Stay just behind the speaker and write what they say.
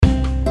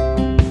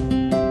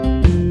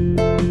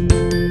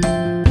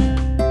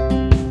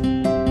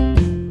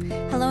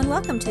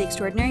to the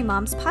Extraordinary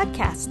Moms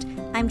Podcast.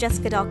 I'm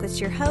Jessica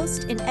Dahlquist, your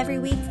host, and every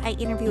week I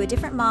interview a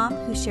different mom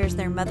who shares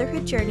their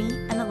motherhood journey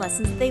and the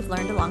lessons that they've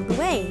learned along the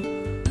way.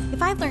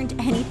 If I've learned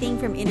anything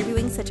from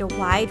interviewing such a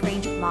wide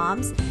range of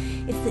moms,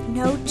 it's that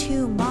no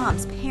two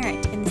moms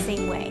parent in the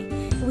same way,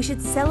 and we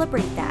should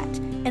celebrate that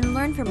and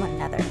learn from one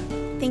another.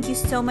 Thank you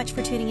so much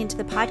for tuning into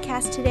the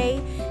podcast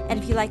today, and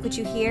if you like what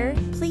you hear,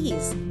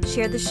 please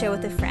share the show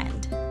with a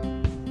friend.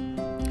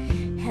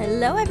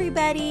 Hello,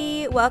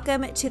 everybody.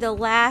 Welcome to the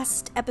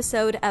last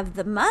episode of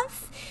the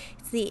month.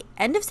 It's the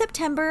end of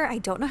September. I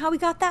don't know how we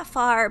got that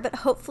far, but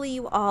hopefully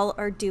you all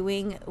are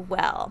doing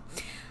well.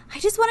 I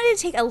just wanted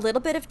to take a little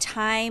bit of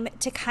time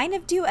to kind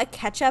of do a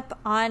catch up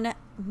on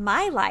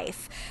my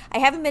life. I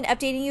haven't been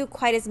updating you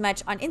quite as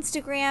much on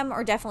Instagram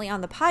or definitely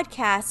on the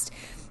podcast,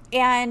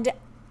 and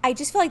I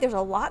just feel like there's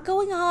a lot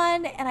going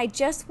on, and I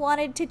just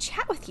wanted to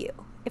chat with you,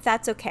 if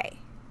that's okay.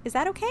 Is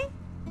that okay?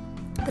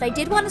 But I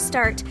did want to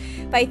start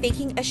by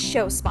thanking a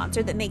show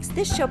sponsor that makes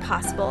this show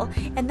possible,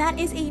 and that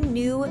is a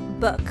new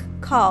book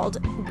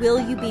called Will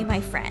You Be My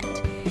Friend?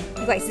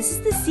 You guys, this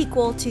is the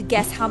sequel to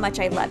Guess How Much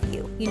I Love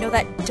You. You know,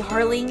 that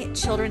darling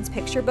children's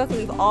picture book that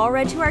we've all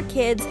read to our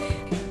kids.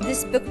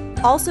 This book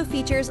also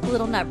features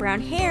Little Nut Brown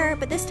Hair,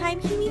 but this time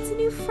he meets a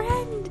new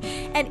friend,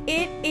 and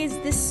it is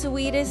the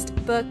sweetest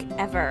book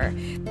ever.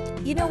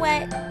 You know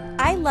what?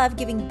 I love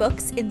giving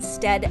books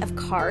instead of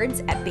cards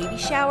at baby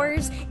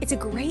showers. It's a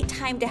great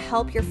time to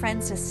help your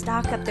friends to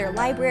stock up their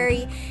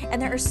library,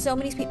 and there are so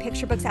many sweet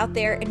picture books out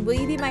there, and Will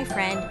You Be My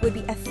Friend would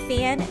be a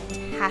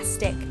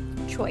fantastic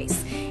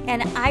choice.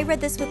 And I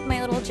read this with my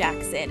little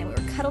Jackson, and we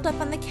were cuddled up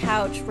on the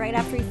couch right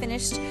after we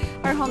finished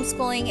our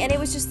homeschooling, and it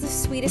was just the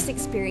sweetest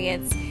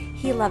experience.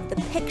 He loved the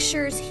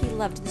pictures, he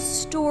loved the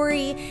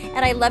story,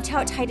 and I loved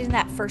how it tied into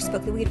that first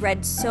book that we'd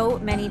read so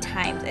many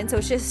times. And so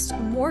it's just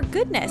more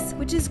goodness,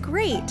 which is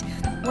great.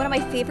 One of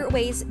my favorite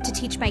ways to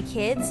teach my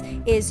kids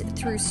is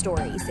through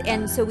stories.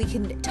 And so we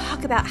can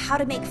talk about how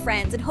to make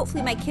friends, and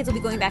hopefully my kids will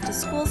be going back to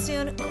school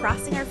soon,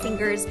 crossing our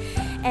fingers.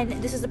 And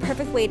this is the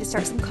perfect way to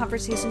start some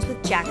conversations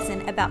with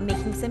Jackson about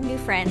making some new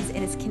friends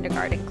in his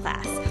kindergarten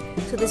class.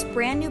 So this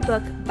brand new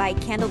book by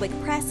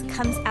Candlewick Press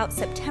comes out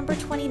September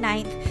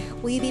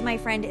 29th. Will You Be My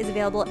Friend is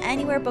available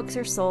anywhere books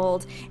are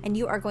sold, and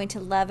you are going to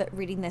love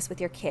reading this with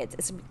your kids.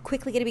 It's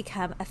quickly going to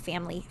become a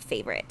family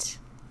favorite.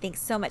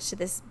 Thanks so much to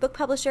this book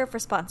publisher for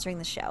sponsoring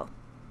the show.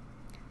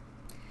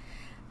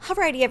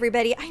 Alrighty,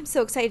 everybody, I'm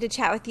so excited to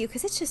chat with you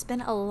because it's just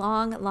been a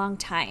long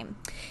time.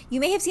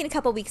 You may have seen a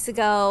couple weeks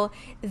ago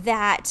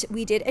that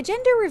we did a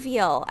gender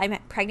reveal. I'm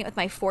pregnant with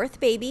my fourth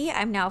baby.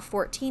 I'm now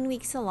 14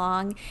 weeks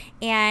along,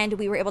 and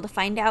we were able to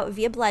find out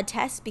via blood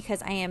test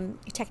because I am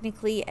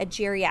technically a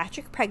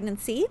geriatric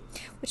pregnancy,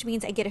 which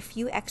means I get a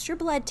few extra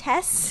blood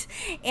tests,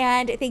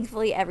 and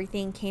thankfully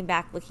everything came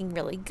back looking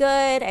really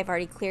good. I've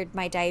already cleared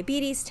my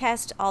diabetes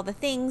test, all the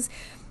things,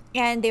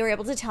 and they were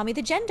able to tell me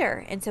the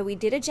gender. And so we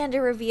did a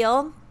gender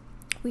reveal.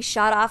 We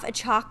shot off a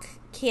chalk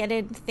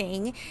cannon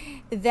thing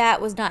that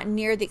was not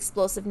near the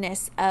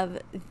explosiveness of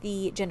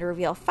the gender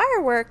reveal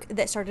firework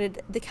that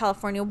started the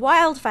California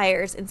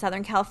wildfires in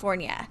Southern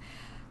California.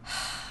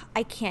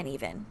 I can't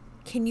even.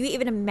 Can you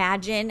even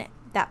imagine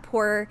that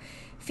poor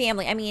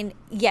family? I mean,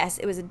 yes,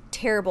 it was a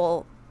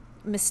terrible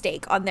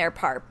mistake on their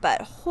part,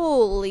 but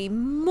holy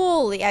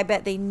moly, I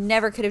bet they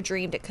never could have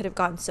dreamed it could have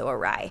gone so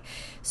awry.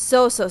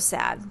 So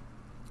sad.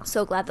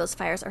 So glad those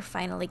fires are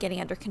finally getting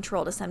under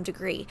control to some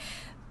degree.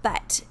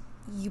 But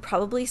you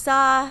probably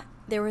saw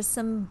there was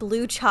some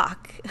blue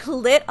chalk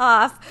lit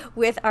off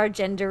with our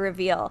gender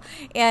reveal.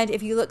 And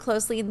if you look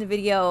closely in the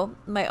video,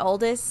 my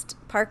oldest,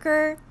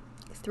 Parker,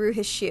 threw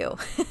his shoe.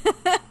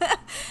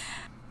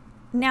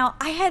 Now,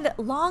 I had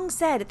long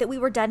said that we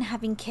were done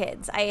having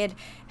kids. I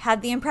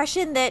had the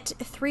impression that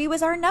 3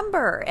 was our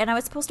number, and I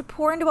was supposed to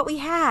pour into what we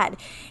had.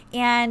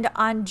 And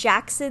on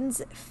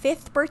Jackson's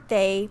 5th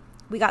birthday,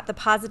 we got the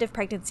positive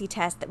pregnancy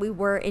test that we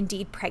were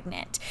indeed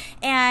pregnant.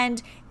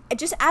 And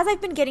just as I've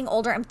been getting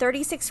older, I'm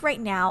 36 right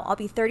now. I'll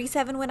be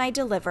 37 when I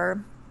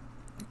deliver.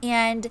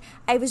 And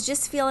I was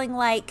just feeling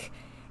like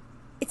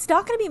it's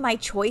not going to be my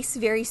choice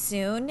very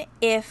soon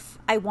if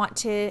I want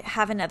to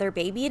have another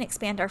baby and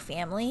expand our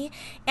family.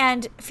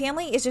 And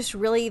family is just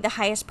really the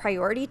highest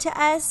priority to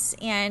us.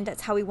 And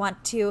that's how we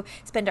want to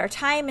spend our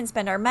time and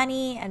spend our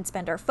money and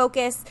spend our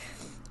focus.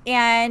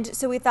 And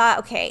so we thought,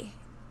 okay,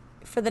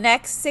 for the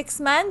next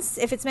 6 months,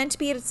 if it's meant to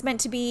be, it's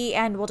meant to be.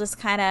 And we'll just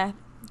kind of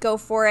go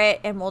for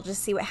it, and we'll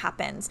just see what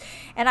happens.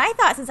 And I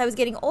thought since I was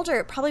getting older,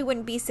 it probably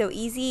wouldn't be so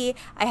easy.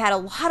 I had a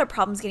lot of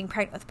problems getting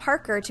pregnant with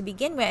Parker to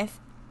begin with,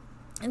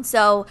 and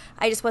so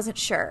I just wasn't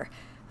sure.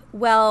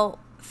 Well,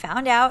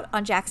 found out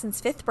on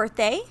Jackson's 5th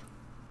birthday,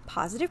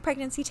 positive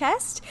pregnancy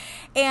test,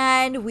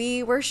 and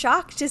we were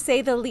shocked, to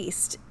say the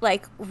least.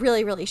 Like,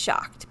 really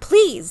shocked.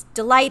 Pleased,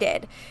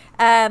 delighted.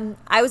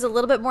 I was a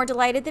little bit more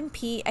delighted than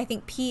Pete. I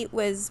think Pete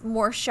was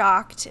more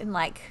shocked and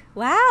like,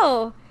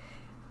 wow,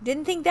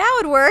 didn't think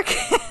that would work.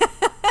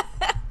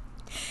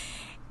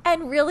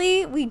 And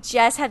really, we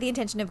just had the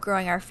intention of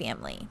growing our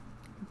family.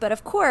 But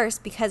of course,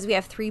 because we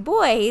have 3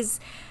 boys,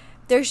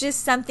 there's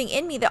just something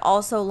in me that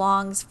also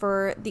longs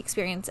for the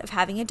experience of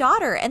having a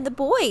daughter. And the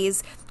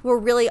boys were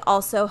really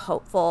also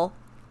hopeful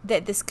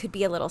that this could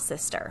be a little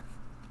sister.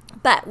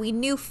 But we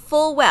knew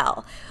full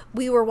well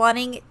we were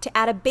wanting to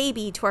add a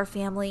baby to our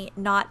family,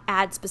 not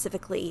add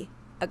specifically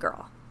a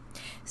girl.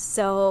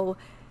 So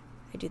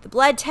I do the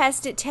blood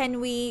test at 10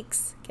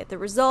 weeks, get the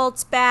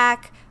results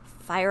back,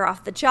 fire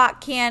off the chalk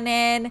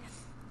cannon,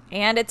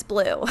 and it's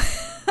blue.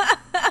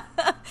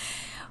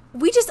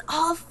 We just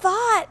all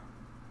thought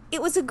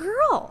it was a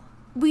girl.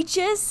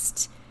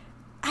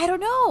 I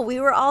don't know. We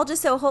were all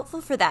just so hopeful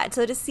for that.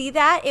 So to see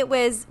that, it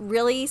was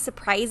really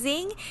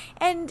surprising.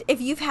 And if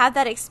you've had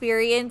that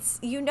experience,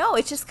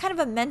 it's just kind of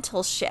a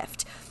mental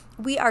shift.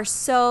 We are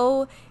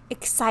so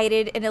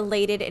excited and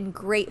elated and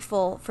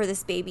grateful for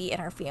this baby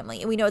in our family.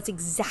 And we know it's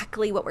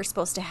exactly what we're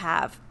supposed to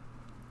have.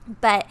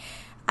 But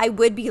I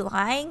would be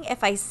lying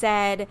if I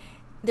said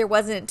there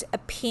wasn't a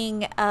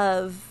ping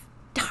of,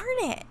 darn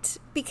it,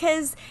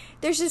 because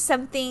there's just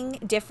something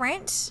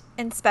different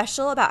and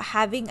special about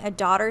having a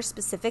daughter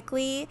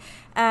specifically,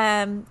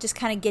 just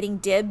kind of getting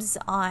dibs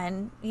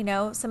on,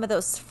 some of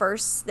those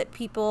firsts that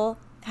people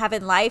have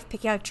in life,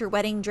 picking out your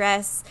wedding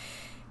dress,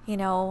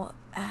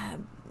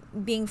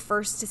 being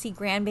first to see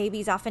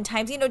grandbabies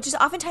oftentimes, just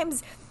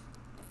oftentimes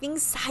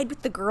things side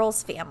with the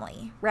girl's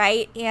family,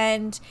 right?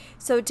 And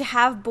so to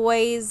have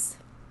boys,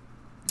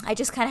 I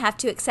just kind of have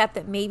to accept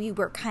that maybe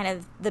we're kind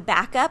of the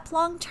backup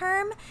long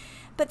term.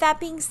 But that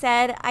being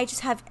said, I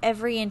just have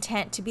every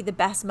intent to be the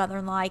best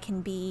mother-in-law I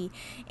can be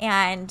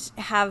and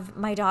have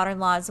my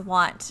daughter-in-laws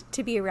want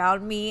to be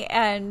around me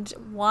and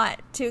want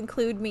to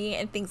include me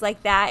and things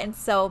like that. And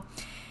so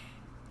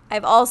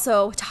I've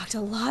also talked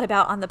a lot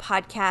about on the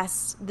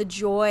podcast the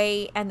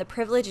joy and the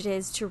privilege it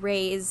is to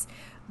raise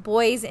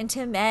boys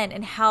into men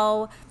and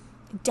how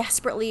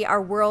desperately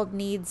our world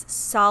needs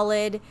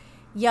solid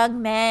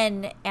young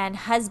men and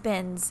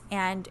husbands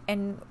and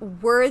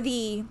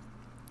worthy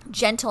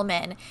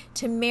gentlemen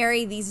to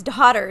marry these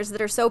daughters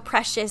that are so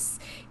precious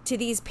to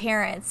these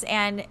parents.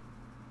 And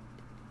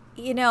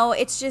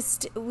it's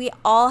just, we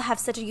all have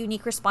such a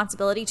unique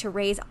responsibility to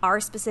raise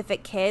our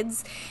specific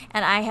kids,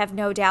 and I have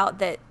no doubt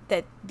that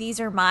these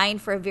are mine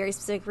for a very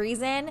specific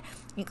reason,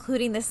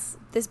 including this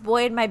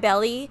boy in my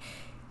belly.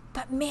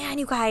 But man,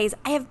 you guys,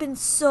 I have been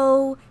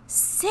so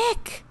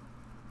sick.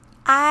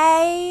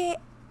 I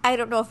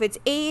don't know if it's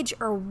age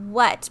or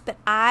what, but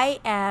I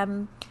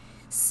am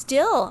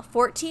still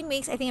 14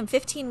 weeks, I think I'm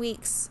 15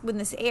 weeks when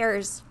this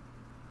airs,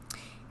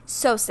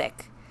 so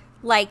sick,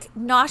 like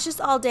nauseous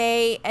all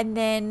day, and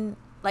then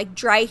like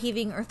dry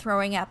heaving or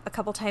throwing up a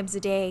couple times a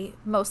day,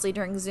 mostly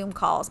during Zoom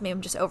calls. Maybe I'm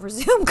just over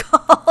Zoom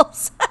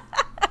calls.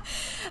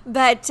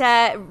 But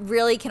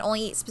really can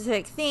only eat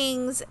specific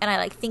things, and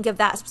I think of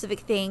that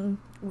specific thing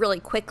really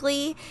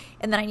quickly,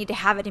 and then I need to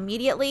have it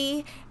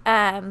immediately.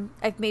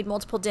 I've made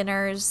multiple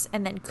dinners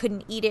and then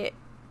couldn't eat it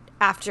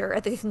at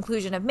the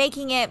conclusion of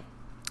making it.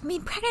 I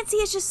mean, pregnancy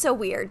is just so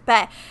weird,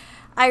 but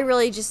I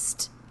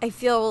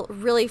feel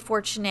really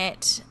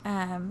fortunate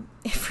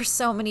for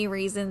so many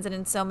reasons and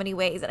in so many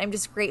ways. And I'm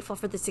just grateful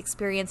for this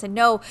experience and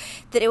know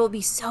that it will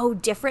be so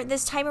different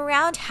this time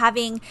around.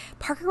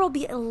 Parker will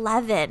be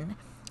 11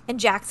 and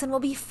Jackson will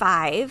be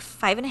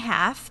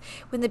 5.5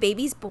 when the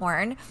baby's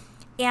born.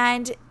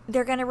 And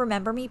they're going to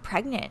remember me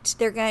pregnant.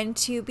 They're going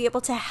to be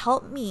able to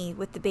help me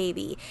with the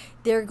baby.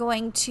 They're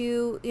going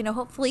to,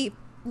 hopefully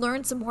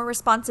learn some more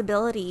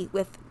responsibility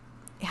with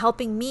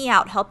helping me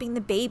out, helping the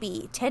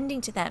baby,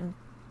 tending to them.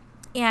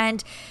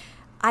 And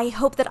I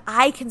hope that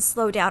I can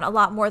slow down a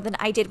lot more than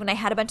I did when I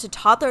had a bunch of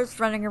toddlers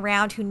running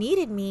around who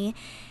needed me.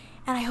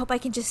 And I hope I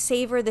can just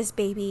savor this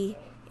baby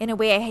in a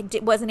way I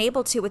wasn't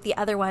able to with the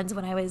other ones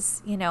when I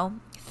was,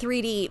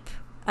 3 deep,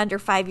 under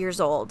 5 years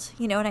old.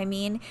 You know what I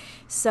mean?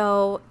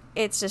 So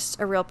it's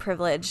just a real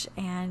privilege.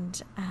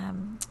 And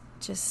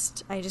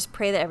I just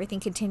pray that everything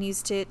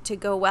continues to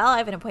go well. I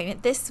have an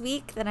appointment this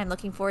week that I'm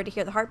looking forward to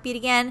hear the heartbeat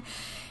again.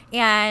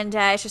 And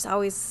it's just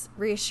always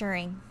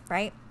reassuring,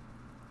 right?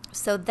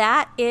 So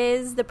that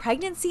is the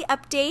pregnancy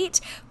update.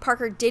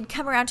 Parker did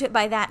come around to it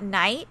by that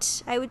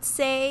night, I would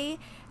say.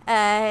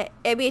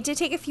 It did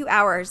take a few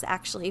hours,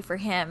 actually, for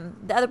him.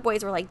 The other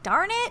boys were like,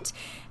 darn it.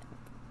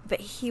 But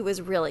he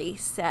was really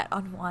set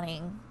on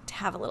wanting to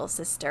have a little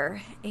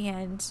sister.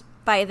 And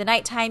by the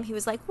nighttime, he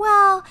was like,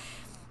 well,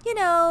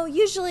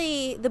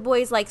 usually the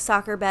boys like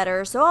soccer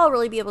better, so I'll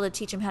really be able to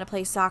teach him how to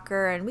play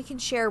soccer, and we can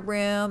share a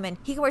room, and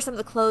he can wear some of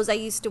the clothes I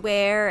used to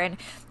wear, and,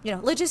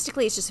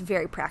 logistically it's just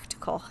very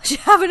practical to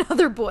have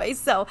another boy.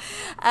 So,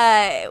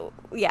 I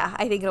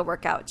think it'll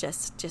work out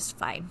just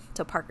fine.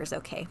 So Parker's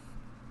okay.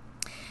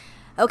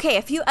 Okay,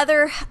 a few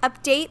other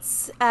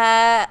updates.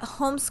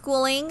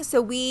 Homeschooling.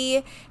 So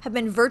we have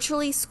been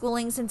virtually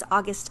schooling since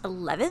August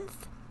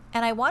 11th.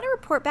 And I want to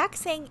report back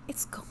saying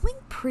it's going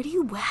pretty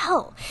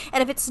well.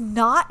 And if it's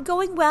not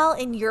going well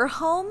in your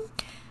home,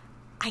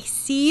 I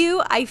see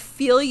you, I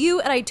feel you,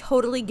 and I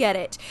totally get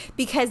it.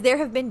 Because there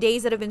have been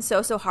days that have been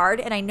so hard.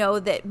 And I know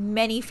that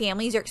many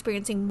families are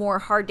experiencing more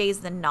hard days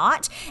than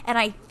not. And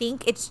I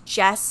think it's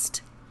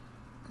just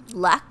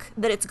luck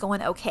that it's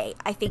going okay.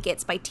 I think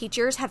it's my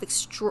kids have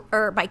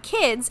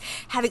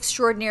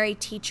extraordinary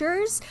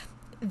teachers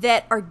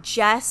that are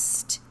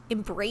just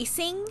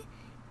embracing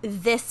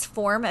this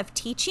form of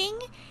teaching,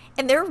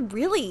 and they're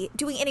really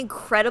doing an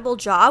incredible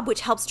job,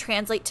 which helps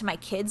translate to my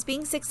kids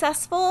being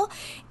successful.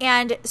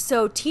 And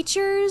so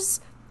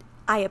teachers,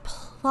 I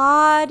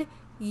applaud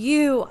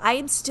you. I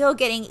am still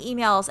getting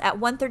emails at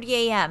 1:30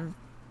 a.m.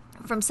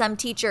 from some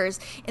teachers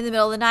in the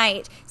middle of the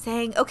night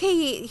saying,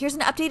 okay, here's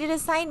an updated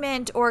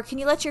assignment, or can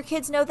you let your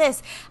kids know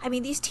this? I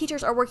mean, these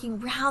teachers are working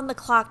round the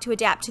clock to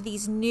adapt to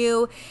these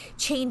new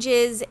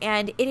changes,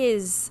 and it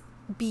is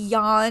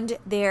beyond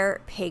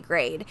their pay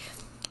grade.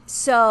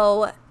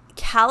 So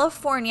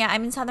California,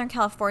 I'm in Southern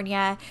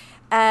California.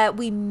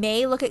 We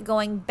may look at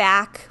going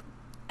back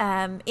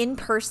in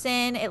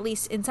person, at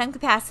least in some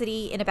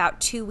capacity, in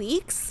about 2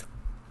 weeks,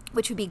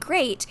 which would be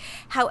great.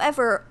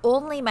 However,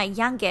 only my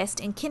youngest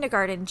in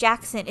kindergarten,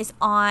 Jackson, is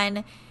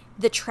on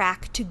the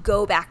track to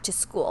go back to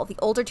school. The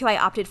older two, I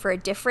opted for a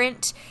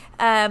different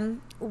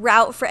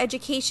route for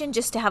education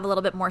just to have a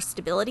little bit more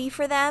stability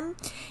for them.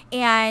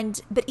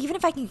 But even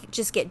if I can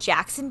just get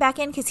Jackson back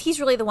in, because he's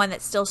really the one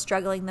that's still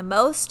struggling the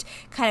most,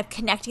 kind of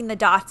connecting the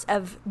dots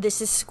of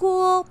this is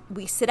school,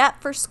 we sit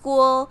up for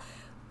school,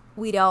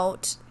 we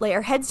don't lay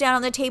our heads down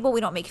on the table, we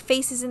don't make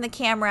faces in the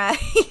camera.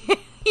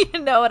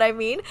 You know what I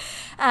mean?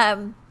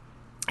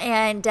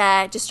 And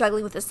just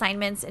struggling with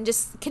assignments and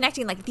just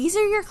connecting, like, these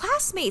are your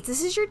classmates,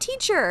 this is your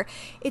teacher.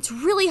 It's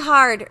really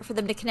hard for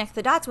them to connect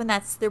the dots when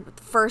that's their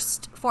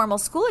first formal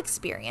school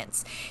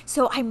experience.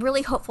 So I'm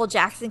really hopeful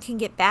Jackson can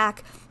get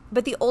back.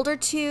 But the older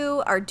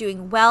two are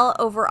doing well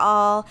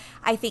overall.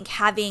 I think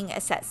having a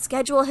set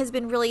schedule has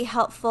been really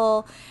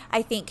helpful.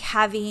 I think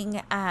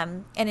having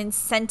an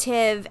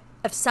incentive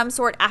of some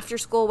sort after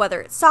school,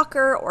 whether it's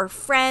soccer or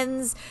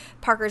friends.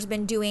 Parker's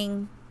been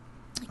doing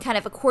kind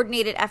of a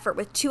coordinated effort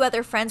with 2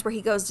 other friends where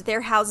he goes to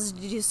their houses to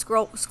do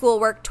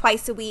schoolwork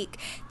twice a week.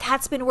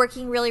 That's been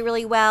working really,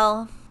 really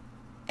well.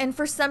 And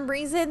for some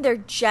reason, they're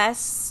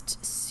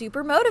just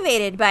super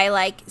motivated by,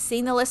 like,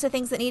 seeing the list of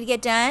things that need to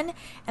get done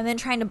and then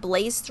trying to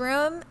blaze through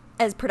them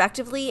as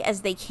productively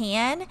as they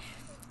can.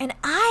 And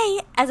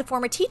I, as a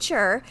former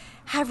teacher,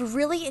 have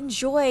really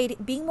enjoyed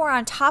being more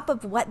on top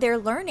of what they're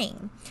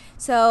learning.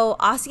 So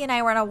Aussie and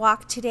I were on a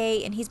walk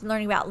today, and he's been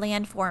learning about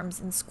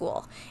landforms in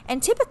school.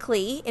 And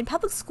typically, in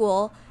public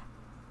school,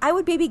 I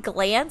would maybe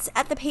glance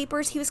at the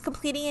papers he was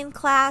completing in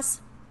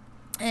class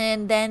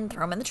and then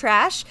throw them in the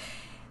trash.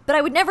 But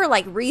I would never,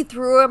 like, read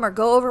through them or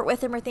go over it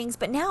with him or things.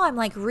 But now I'm,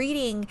 like,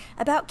 reading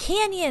about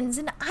canyons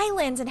and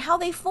islands and how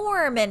they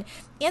form and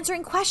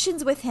answering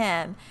questions with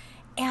him.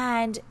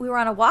 And we were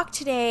on a walk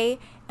today,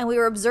 and we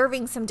were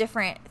observing some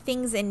different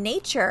things in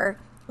nature.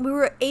 We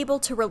were able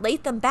to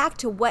relate them back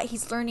to what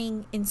he's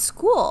learning in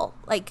school,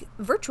 like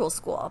virtual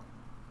school.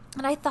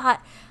 And I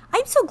thought,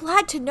 I'm so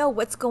glad to know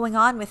what's going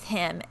on with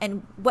him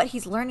and what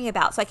he's learning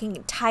about so I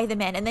can tie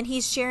them in. And then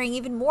he's sharing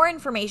even more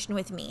information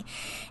with me.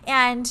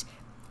 And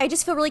I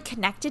just feel really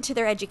connected to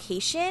their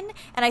education.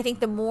 And I think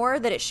the more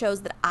that it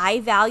shows that I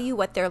value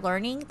what they're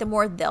learning, the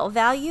more they'll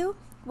value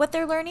what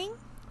they're learning,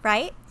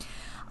 right?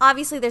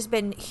 Obviously, there's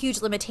been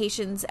huge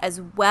limitations as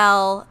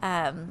well.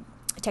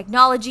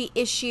 Technology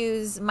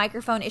issues,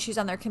 microphone issues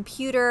on their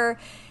computer.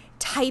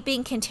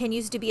 Typing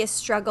continues to be a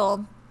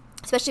struggle,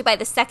 especially by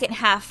the second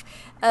half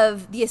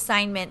of the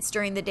assignments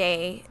during the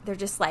day. They're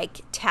just,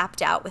 like,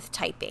 tapped out with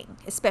typing,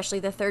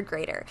 especially the 3rd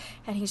grader.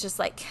 And he's just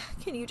like,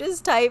 can you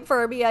just type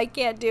for me? I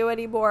can't do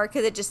anymore,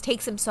 because it just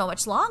takes him so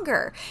much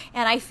longer.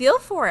 And I feel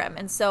for him.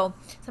 And so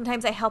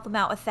sometimes I help him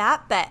out with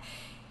that, but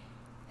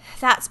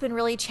that's been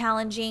really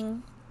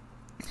challenging.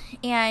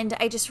 And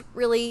I just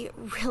really,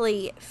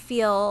 really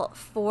feel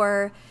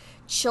for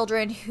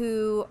children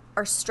who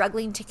are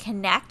struggling to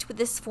connect with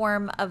this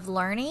form of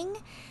learning,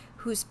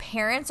 whose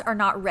parents are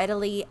not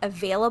readily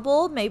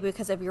available, maybe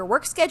because of your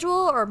work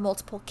schedule or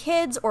multiple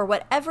kids or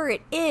whatever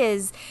it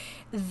is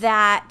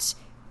that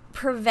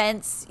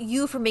prevents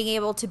you from being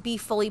able to be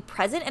fully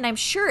present. And I'm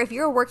sure if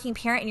you're a working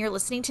parent and you're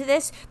listening to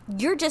this,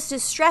 you're just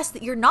as stressed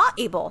that you're not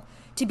able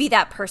to be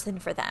that person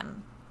for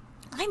them.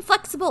 I'm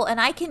flexible and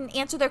I can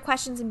answer their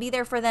questions and be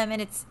there for them,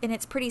 and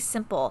it's pretty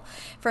simple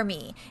for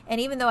me. And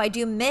even though I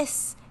do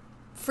miss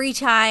free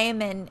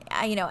time and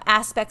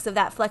aspects of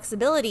that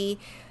flexibility,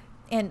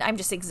 and I'm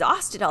just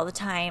exhausted all the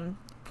time,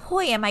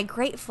 boy, am I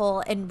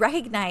grateful and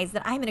recognize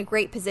that I'm in a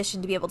great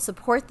position to be able to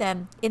support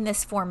them in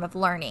this form of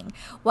learning,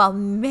 while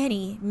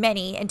many,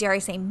 many, and dare I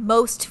say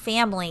most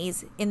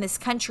families in this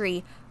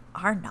country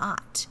are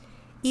not.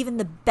 Even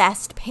the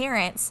best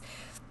parents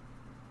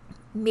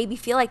maybe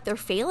feel like they're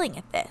failing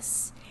at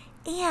this.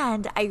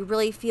 And I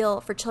really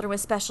feel for children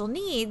with special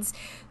needs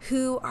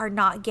who are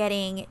not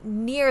getting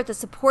near the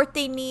support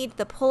they need,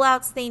 the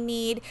pullouts they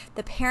need.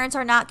 The parents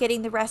are not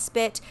getting the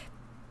respite.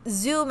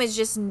 Zoom is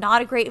just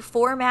not a great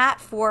format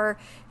for,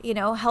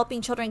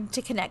 helping children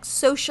to connect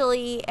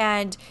socially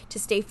and to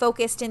stay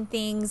focused in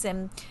things.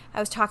 And I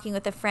was talking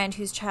with a friend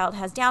whose child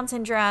has Down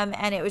syndrome,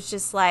 and it was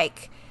just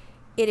like,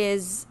 it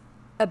is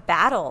a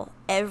battle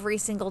every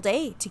single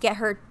day to get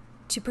her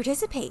to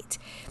participate.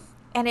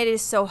 And it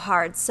is so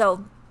hard.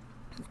 So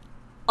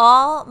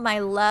all my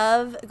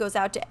love goes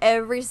out to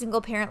every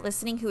single parent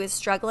listening who is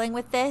struggling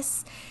with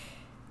this.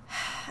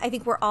 I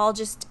think we're all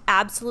just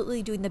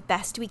absolutely doing the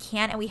best we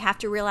can, and we have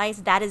to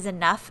realize that is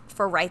enough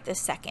for right this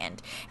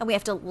second. And we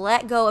have to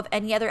let go of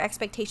any other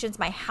expectations.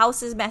 My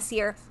house is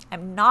messier.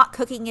 I'm not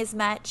cooking as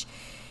much.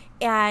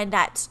 And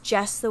that's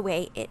just the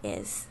way it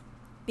is,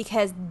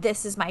 because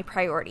this is my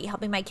priority.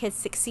 Helping my kids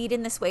succeed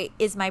in this way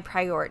is my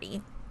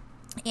priority.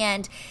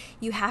 And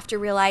you have to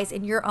realize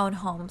in your own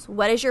homes,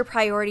 what is your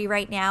priority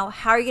right now?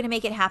 How are you going to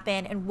make it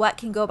happen? And what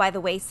can go by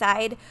the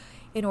wayside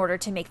in order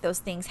to make those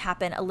things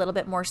happen a little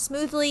bit more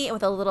smoothly and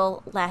with a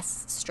little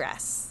less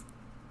stress,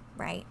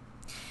 right?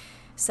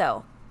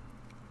 So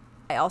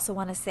I also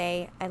want to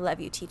say I love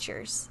you,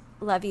 teachers.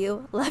 Love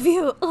you, love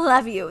you,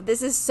 love you.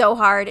 This is so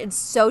hard and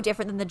so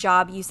different than the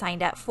job you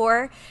signed up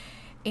for.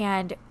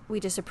 And we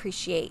just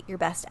appreciate your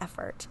best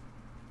effort.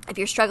 If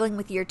you're struggling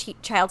with your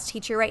child's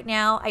teacher right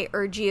now, I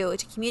urge you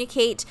to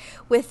communicate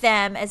with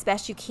them as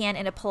best you can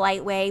in a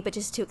polite way, but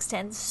just to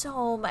extend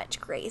so much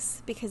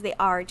grace, because they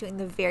are doing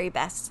the very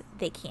best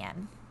they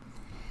can.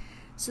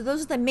 So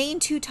those are the main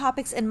two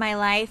topics in my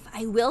life.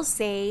 I will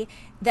say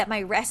that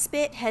my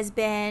respite has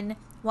been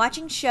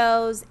watching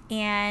shows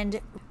and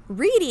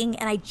reading,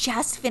 and I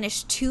just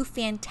finished 2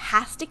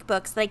 fantastic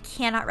books that I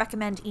cannot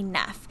recommend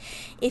enough.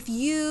 If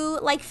you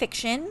like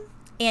fiction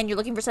and you're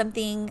looking for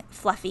something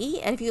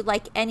fluffy, and if you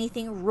like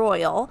anything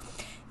royal,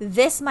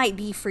 this might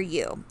be for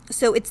you.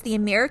 So it's the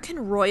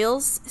American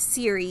Royals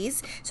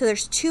series. So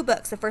there's 2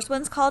 books. The first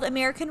one's called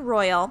American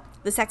Royal.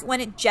 The second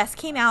one, it just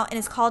came out, and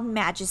it's called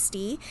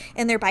Majesty,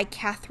 and they're by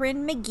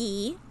Katharine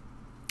McGee.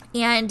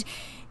 And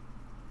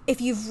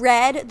if you've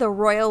read The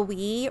Royal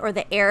We or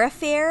The Heir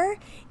Affair,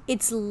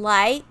 it's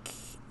like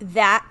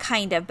that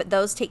kind of, but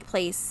those take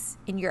place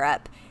in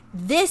Europe.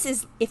 This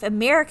is if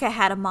America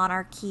had a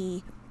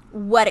monarchy,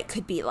 what it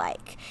could be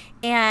like.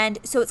 And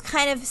so it's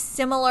kind of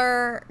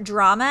similar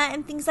drama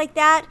and things like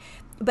that,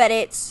 but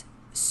it's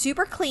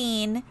super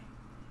clean,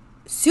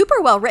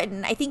 super well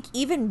written. I think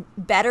even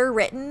better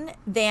written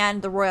than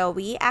The Royal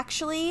We,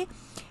 actually,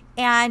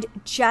 and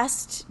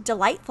just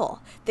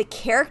delightful. The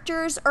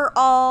characters are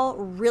all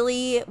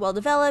really well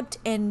developed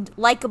and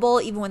likable,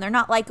 even when they're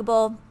not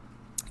likable.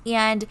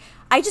 And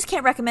I just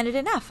can't recommend it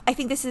enough. I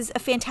think this is a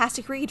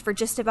fantastic read for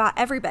just about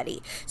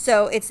everybody.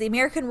 So it's the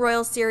American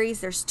Royal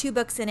series. There's 2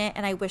 books in it,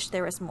 and I wish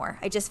there was more.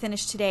 I just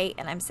finished today,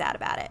 and I'm sad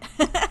about it.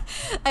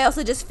 I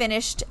also just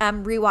finished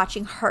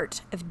rewatching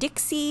Heart of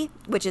Dixie,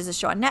 which is a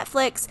show on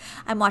Netflix.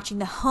 I'm watching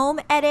The Home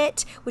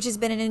Edit, which has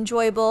been an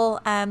enjoyable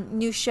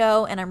new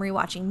show, and I'm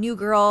rewatching New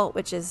Girl,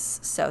 which is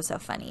so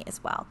funny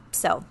as well.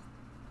 So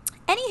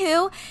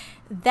anywho,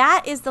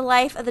 that is the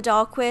life of the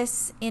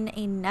Dahlquists in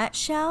a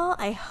nutshell.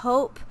 I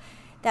hope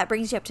that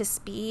brings you up to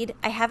speed.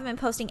 I haven't been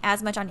posting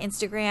as much on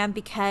Instagram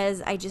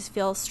because I just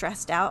feel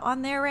stressed out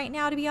on there right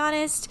now, to be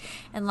honest.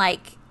 And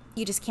like,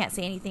 you just can't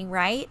say anything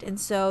right. And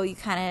so you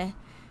kind of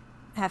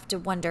have to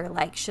wonder,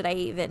 like, should I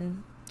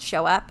even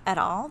show up at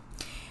all?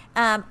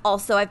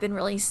 Also, I've been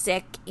really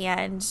sick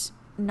and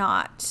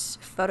not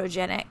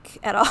photogenic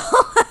at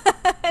all.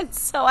 And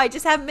so I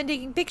just haven't been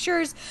taking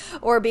pictures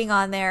or being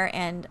on there,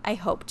 and I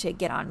hope to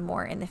get on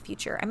more in the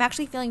future. I'm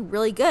actually feeling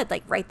really good,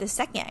 like right this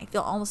second. I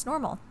feel almost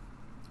normal.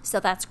 So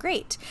that's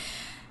great.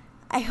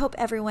 I hope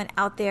everyone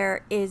out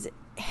there is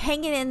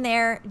hanging in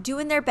there,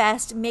 doing their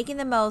best, making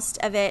the most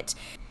of it.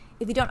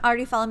 If you don't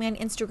already follow me on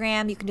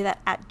Instagram, you can do that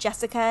at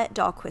Jessica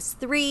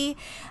Dahlquist3.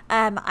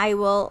 I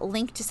will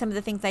link to some of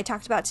the things I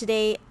talked about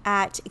today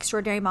at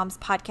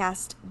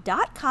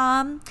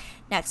extraordinarymomspodcast.com.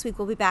 Next week,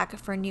 we'll be back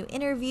for a new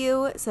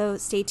interview, so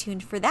stay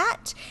tuned for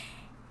that.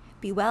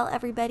 Be well,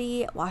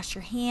 everybody. Wash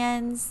your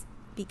hands.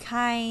 Be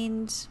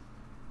kind.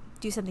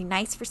 Do something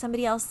nice for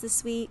somebody else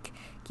this week.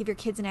 Give your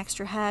kids an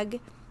extra hug.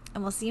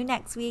 And we'll see you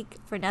next week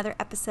for another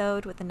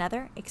episode with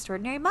another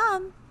Extraordinary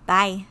Mom.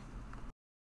 Bye.